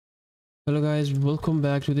Hello guys, welcome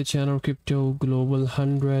back to the channel Crypto Global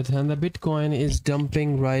 100, and the Bitcoin is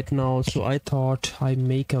dumping right now, so I thought I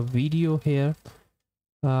make a video here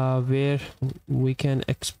where we can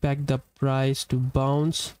expect the price to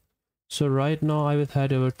bounce. So right now I will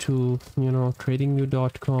head over to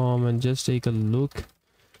tradingview.com and just take a look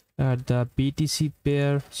at the BTC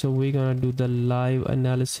pair. So we're gonna do the live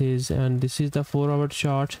analysis, and this is the 4-hour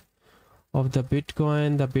chart of the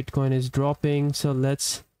Bitcoin. The Bitcoin is dropping, so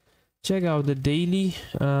let's check out the daily,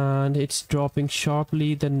 and it's dropping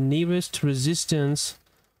sharply. The nearest resistance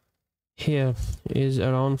here is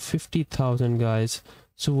around 50,000 guys,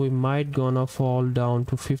 so we might gonna fall down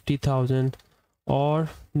to 50,000, or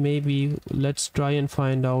maybe let's try and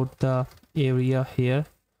find out the area here.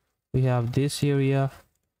 We have this area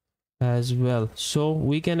as well, so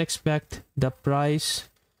we can expect the price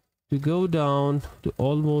to go down to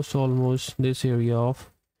almost this area of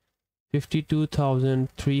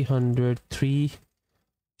 52,303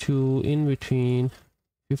 to in between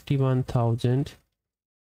 51,000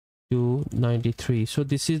 to 93. So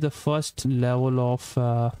this is the first level of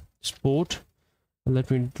support.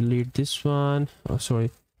 Let me delete this one. Oh,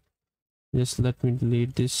 sorry, just let me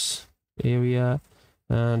delete this area.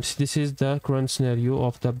 And this is the current scenario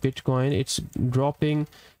of the Bitcoin. It's dropping,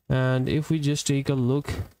 and if we just take a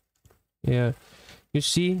look here, you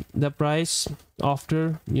see the price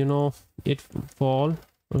after it fall.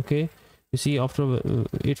 Okay, you see after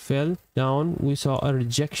it fell down, we saw a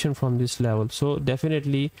rejection from this level. So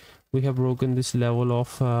definitely we have broken this level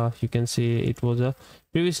of you can say it was a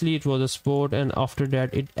previously it was a support, and after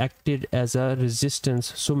that it acted as a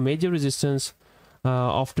resistance. So major resistance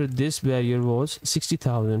after this barrier was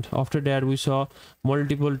 60,000. After that we saw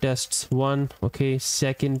multiple tests,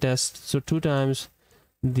 second test, so 2 times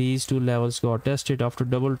these 2 levels got tested. After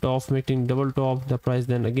double top, making double top, the price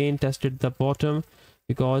then again tested the bottom,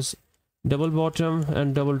 because double bottom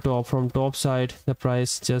and double top from top side, the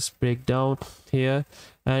price just break down here.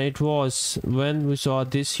 And it was when we saw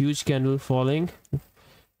this huge candle falling,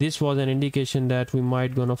 this was an indication that we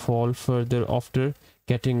might gonna fall further after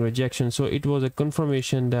getting rejection. So it was a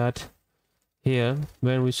confirmation that here,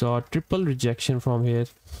 when we saw a triple rejection from here,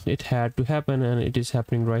 it had to happen, and it is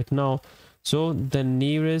happening right now. So the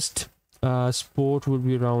nearest support would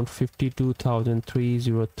be around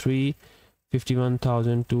 52,303,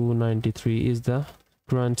 51,293 is the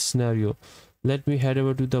current scenario. Let me head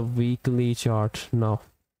over to the weekly chart now.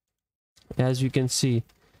 As you can see,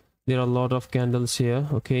 there are a lot of candles here.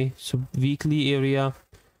 Okay, so weekly area,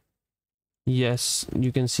 yes,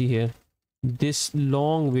 you can see here this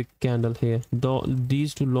long wick candle here,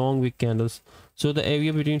 these 2 long wick candles. So the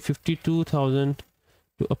area between 52,000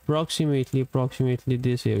 to approximately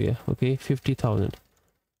this area, okay, 50,000.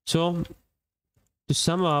 So to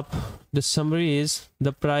sum up, the summary is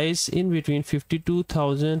the price in between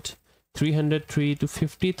 52,303 to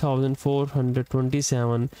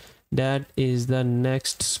 50,427, that is the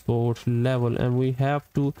next support level, and we have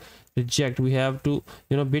to reject, we have to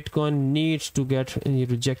Bitcoin needs to get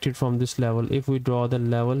rejected from this level. If we draw the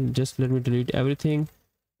level, just let me delete everything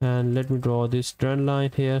and let me draw this trend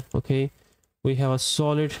line here. Okay, we have a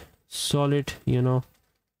solid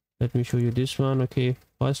let me show you this one. Okay,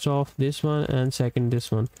 first off this one, and second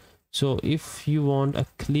this one. So if you want a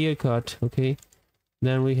clear cut, okay,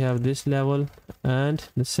 then we have this level and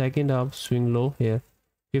the second upswing low here,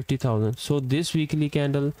 50,000. So this weekly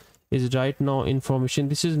candle is right now in formation.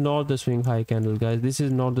 This is not the swing high candle, guys. This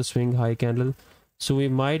is not the swing high candle. So we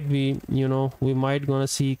might be we might gonna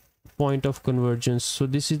see point of convergence. So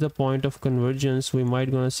this is the point of convergence. We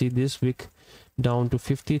might gonna see this wick down to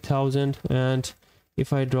 50,000, and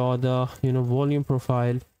if I draw the volume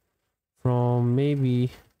profile from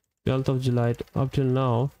maybe 12th of July up till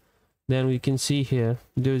now, then we can see here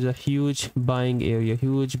there's a huge buying area,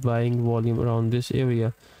 huge buying volume around this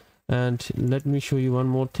area. And let me show you one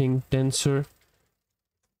more thing, tensor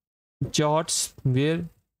charts, where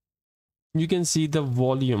you can see the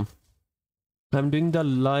volume. I'm doing the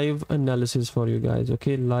live analysis for you guys.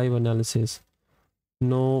 Okay, live analysis,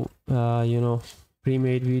 no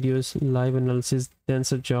pre-made videos, live analysis.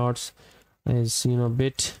 Tensor charts is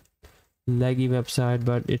bit laggy website,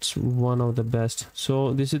 but it's one of the best.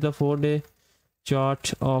 So this is the 4-day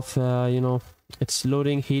chart of it's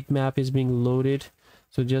loading, heat map is being loaded,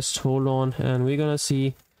 so just hold on, and we're gonna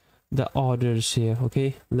see the orders here.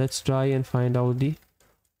 Okay, let's try and find out the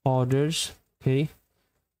orders. Okay,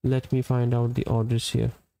 let me find out the orders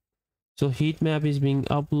here. So heat map is being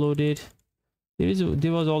uploaded.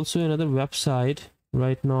 There was also another website.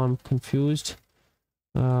 Right now I'm confused,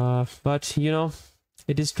 but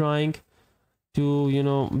it is trying to, you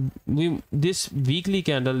know, this weekly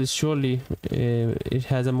candle is surely it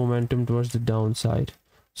has a momentum towards the downside.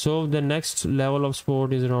 So the next level of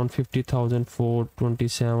support is around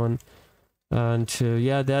 50,427. And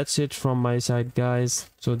yeah, that's it from my side, guys.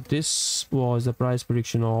 So this was the price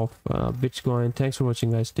prediction of Bitcoin. Thanks for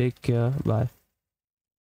watching, guys. Take care. Bye.